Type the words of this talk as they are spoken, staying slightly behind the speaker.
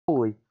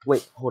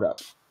Wait, hold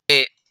up.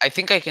 Wait, I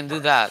think I can do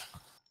that.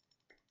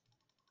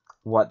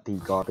 What the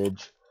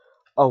garbage?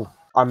 Oh,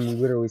 I'm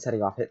literally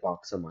setting off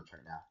Hitbox so much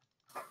right now.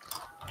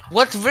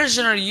 What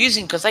version are you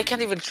using? Because I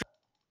can't even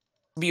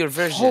be your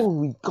version.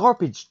 Holy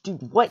garbage,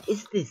 dude! What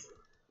is this?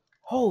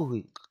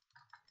 Holy.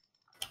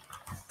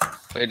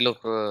 Wait,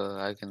 look,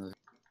 I can.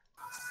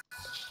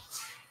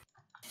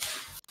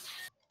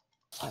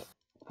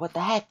 What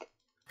the heck?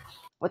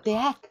 What the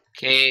heck?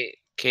 K.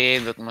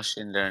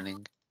 Machine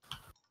learning.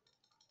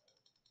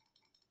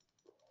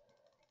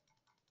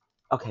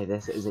 Okay,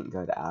 this isn't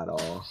good at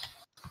all.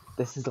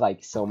 This is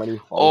like so many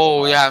false.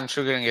 Oh yeah, I'm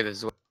triggering it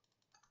as well.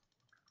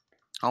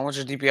 How much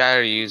DPI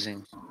are you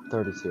using?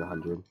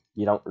 3200.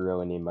 You don't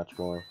really need much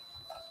more.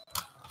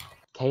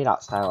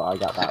 K.style, I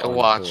got that one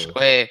Watch. too.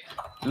 Wait.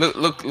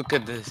 Look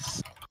at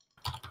this.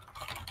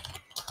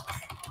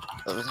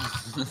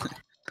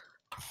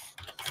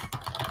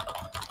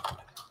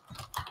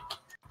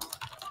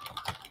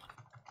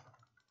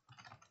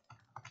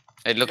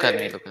 Hey, look at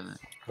me.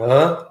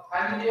 Huh?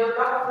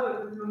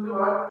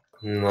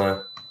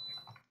 No.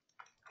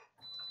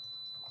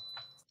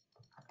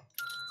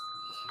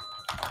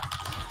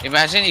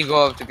 Imagine you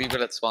go up to people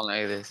that spawn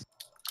like this.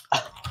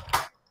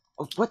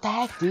 What the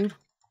heck, dude?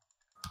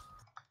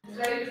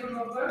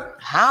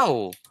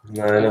 How?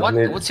 No,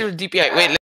 What's your DPI? Wait.